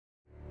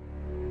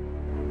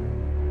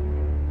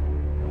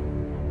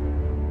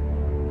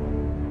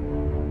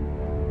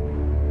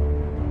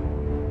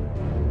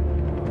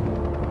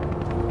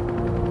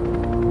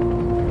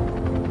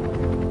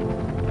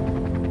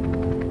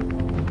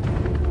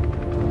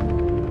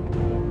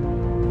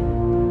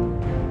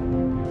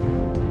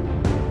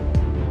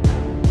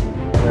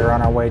were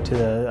on our way to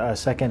the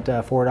second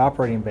forward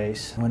operating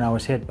base when I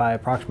was hit by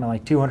approximately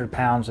 200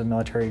 pounds of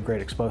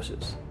military-grade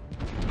explosives.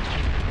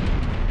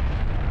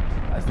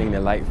 I seen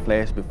the light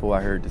flash before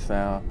I heard the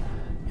sound.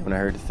 And when I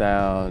heard the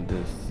sound,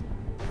 this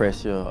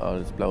pressure of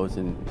the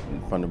explosion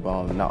from the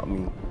bomb knocked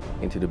me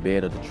into the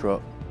bed of the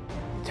truck.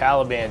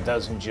 Taliban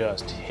doesn't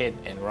just hit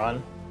and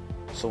run,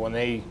 so when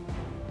they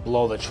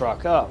blow the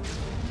truck up,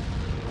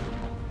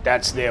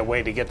 that's their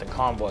way to get the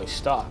convoy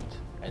stopped,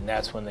 and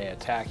that's when they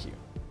attack you.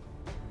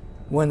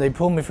 When they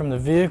pulled me from the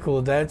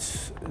vehicle,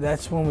 that's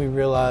when we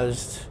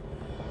realized,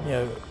 you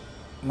know,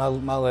 my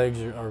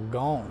legs are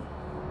gone.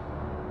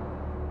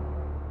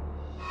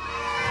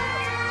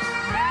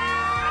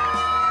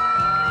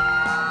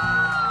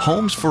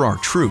 Homes for Our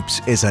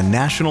Troops is a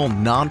national,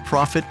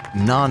 nonprofit,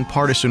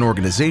 nonpartisan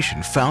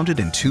organization founded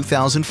in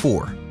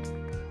 2004.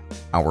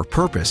 Our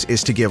purpose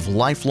is to give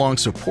lifelong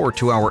support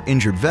to our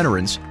injured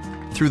veterans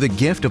through the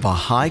gift of a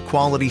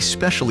high-quality,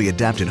 specially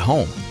adapted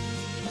home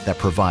that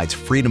provides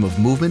freedom of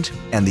movement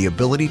and the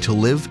ability to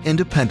live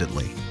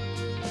independently.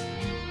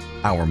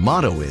 Our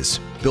motto is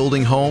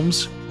building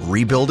homes,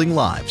 rebuilding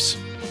lives.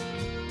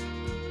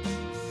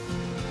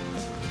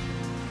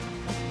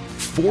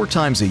 4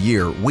 times a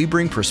year, we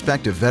bring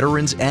prospective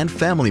veterans and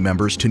family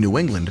members to New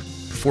England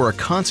for a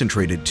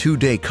concentrated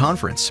 2-day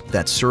conference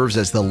that serves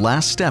as the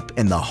last step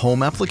in the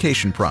home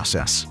application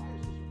process.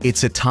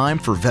 It's a time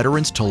for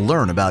veterans to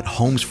learn about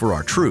Homes for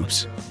Our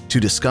Troops, to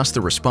discuss the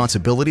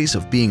responsibilities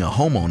of being a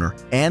homeowner,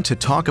 and to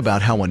talk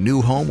about how a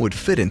new home would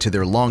fit into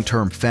their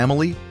long-term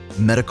family,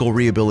 medical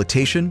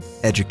rehabilitation,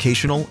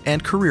 educational,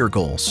 and career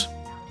goals.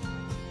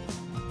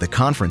 The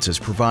conferences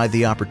provide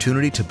the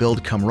opportunity to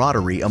build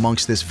camaraderie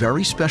amongst this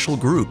very special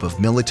group of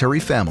military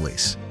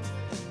families.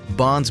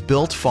 Bonds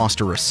built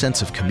foster a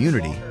sense of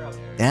community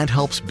and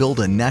helps build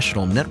a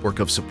national network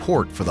of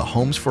support for the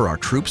Homes for Our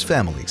Troops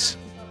families.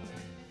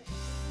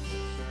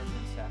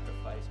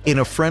 In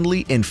a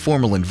friendly,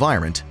 informal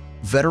environment,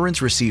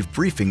 veterans receive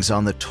briefings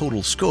on the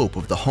total scope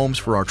of the Homes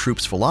for Our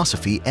Troops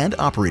philosophy and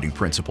operating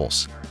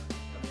principles.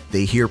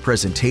 They hear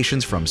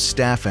presentations from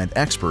staff and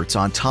experts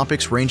on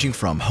topics ranging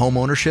from home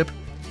ownership,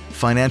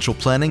 financial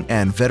planning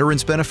and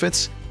veterans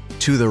benefits,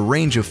 to the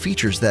range of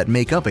features that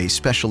make up a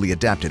specially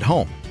adapted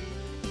home.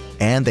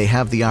 And they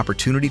have the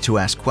opportunity to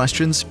ask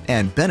questions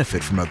and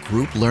benefit from a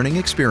group learning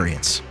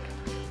experience.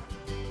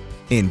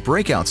 In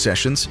breakout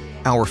sessions,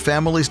 our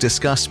families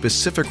discuss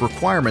specific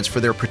requirements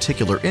for their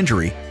particular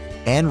injury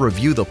and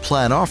review the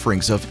plan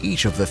offerings of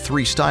each of the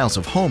 3 styles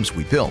of homes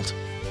we built.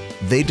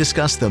 They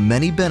discuss the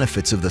many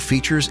benefits of the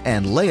features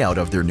and layout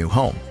of their new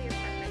home.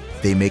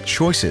 They make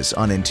choices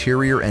on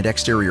interior and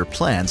exterior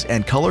plans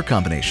and color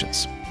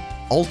combinations,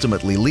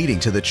 ultimately leading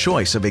to the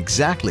choice of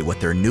exactly what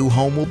their new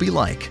home will be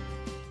like.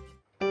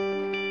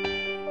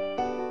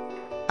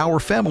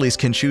 Our families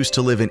can choose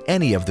to live in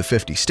any of the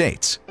 50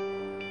 states.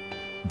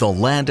 The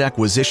land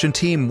acquisition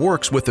team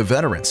works with the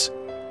veterans,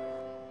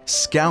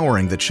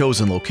 scouring the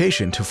chosen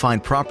location to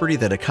find property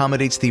that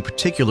accommodates the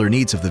particular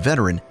needs of the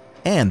veteran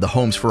and the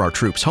Homes for Our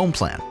Troops home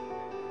plan.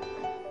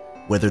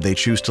 Whether they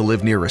choose to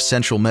live near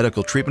essential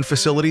medical treatment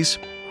facilities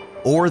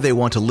or they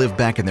want to live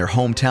back in their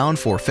hometown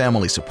for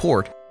family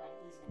support,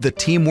 the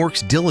team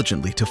works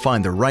diligently to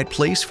find the right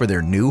place for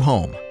their new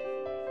home.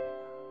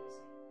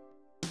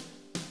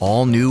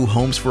 All new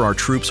Homes for Our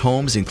Troops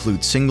homes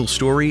include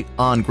single-story,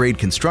 on-grade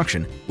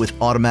construction with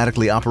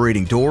automatically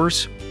operating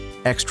doors,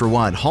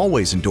 extra-wide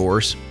hallways and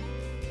doors,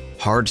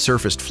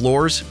 hard-surfaced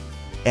floors,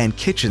 and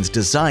kitchens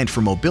designed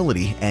for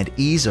mobility and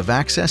ease of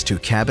access to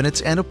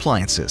cabinets and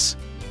appliances.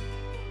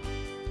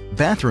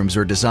 Bathrooms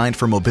are designed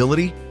for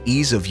mobility,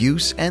 ease of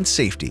use, and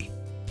safety.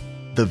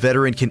 The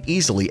veteran can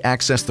easily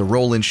access the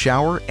roll-in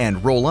shower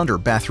and roll-under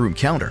bathroom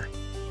counter.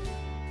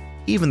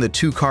 Even the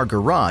 2-car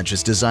garage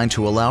is designed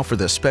to allow for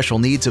the special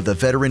needs of the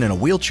veteran in a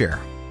wheelchair,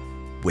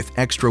 with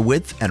extra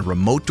width and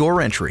remote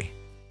door entry.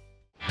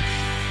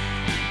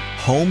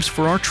 Homes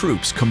for Our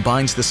Troops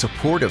combines the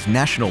support of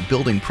national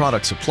building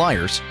product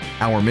suppliers,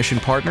 our mission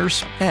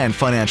partners, and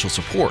financial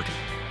support,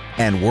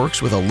 and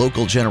works with a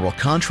local general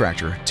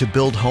contractor to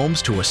build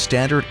homes to a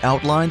standard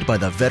outlined by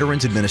the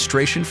Veterans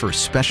Administration for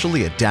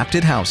Specially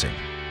Adapted Housing.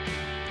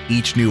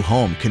 Each new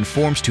home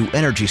conforms to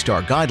Energy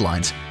Star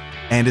guidelines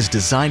and is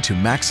designed to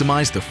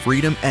maximize the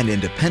freedom and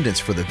independence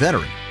for the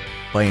veteran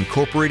by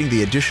incorporating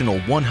the additional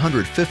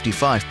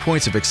 155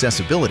 points of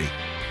accessibility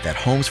that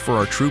Homes for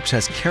Our Troops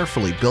has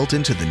carefully built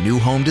into the new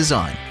home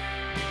design.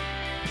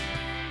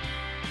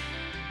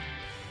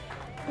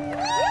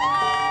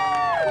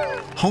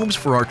 Homes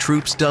for Our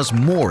Troops does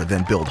more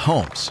than build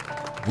homes.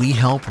 We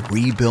help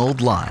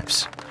rebuild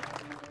lives.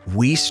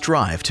 We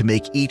strive to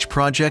make each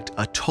project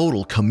a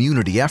total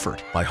community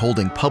effort by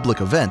holding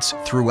public events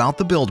throughout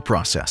the build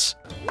process.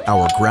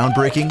 Our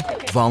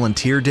groundbreaking,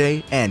 volunteer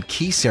day, and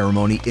key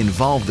ceremony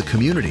involve the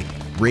community,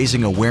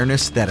 raising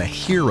awareness that a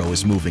hero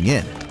is moving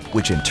in,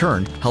 which in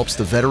turn helps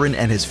the veteran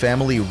and his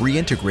family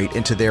reintegrate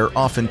into their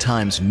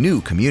oftentimes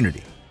new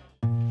community.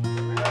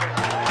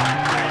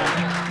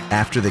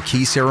 After the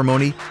key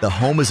ceremony, the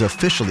home is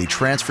officially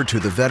transferred to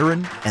the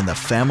veteran and the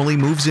family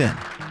moves in.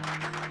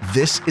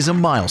 This is a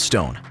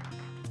milestone.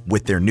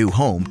 With their new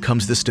home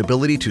comes the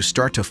stability to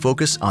start to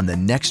focus on the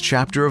next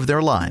chapter of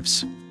their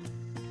lives.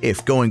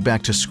 If going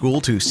back to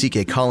school to seek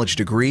a college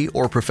degree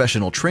or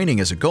professional training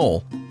is a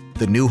goal,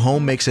 the new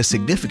home makes a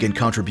significant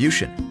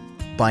contribution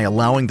by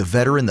allowing the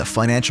veteran the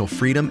financial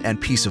freedom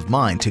and peace of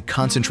mind to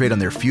concentrate on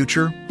their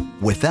future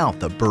without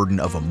the burden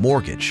of a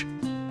mortgage.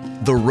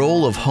 The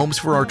role of Homes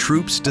for Our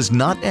Troops does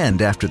not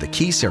end after the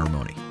key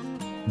ceremony.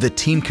 The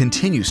team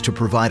continues to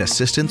provide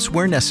assistance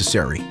where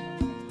necessary.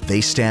 They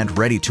stand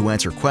ready to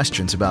answer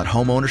questions about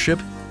home ownership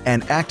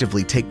and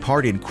actively take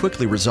part in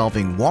quickly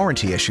resolving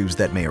warranty issues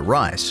that may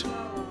arise.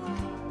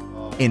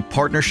 In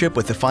partnership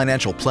with the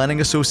Financial Planning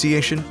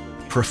Association,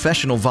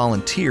 professional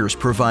volunteers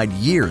provide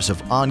years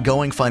of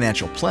ongoing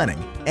financial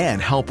planning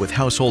and help with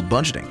household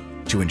budgeting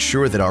to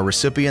ensure that our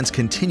recipients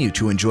continue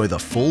to enjoy the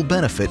full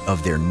benefit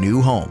of their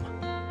new home.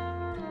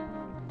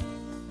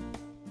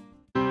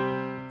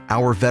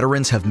 Our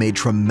veterans have made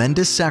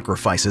tremendous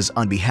sacrifices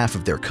on behalf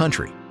of their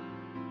country,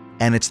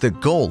 and it's the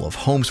goal of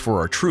Homes for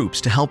Our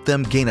Troops to help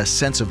them gain a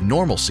sense of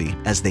normalcy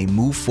as they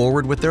move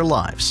forward with their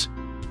lives.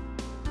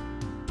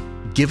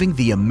 Giving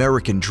the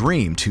American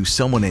dream to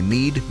someone in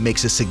need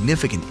makes a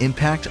significant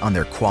impact on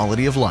their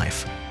quality of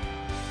life.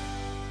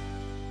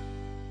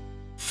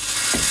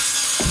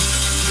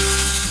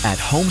 At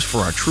Homes for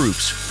Our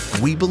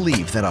Troops, we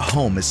believe that a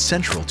home is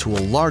central to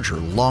a larger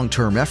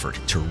long-term effort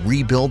to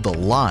rebuild the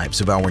lives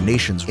of our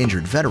nation's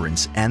injured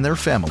veterans and their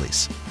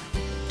families.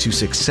 To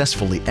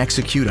successfully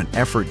execute an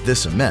effort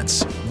this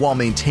immense while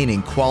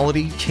maintaining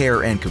quality,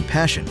 care, and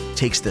compassion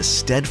takes the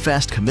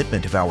steadfast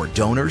commitment of our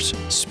donors,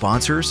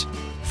 sponsors,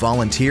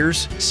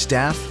 volunteers,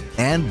 staff,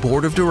 and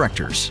board of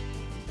directors.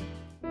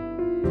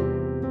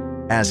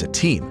 As a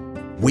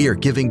team, we are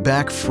giving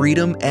back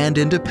freedom and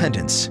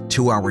independence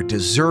to our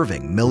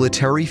deserving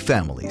military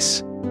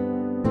families.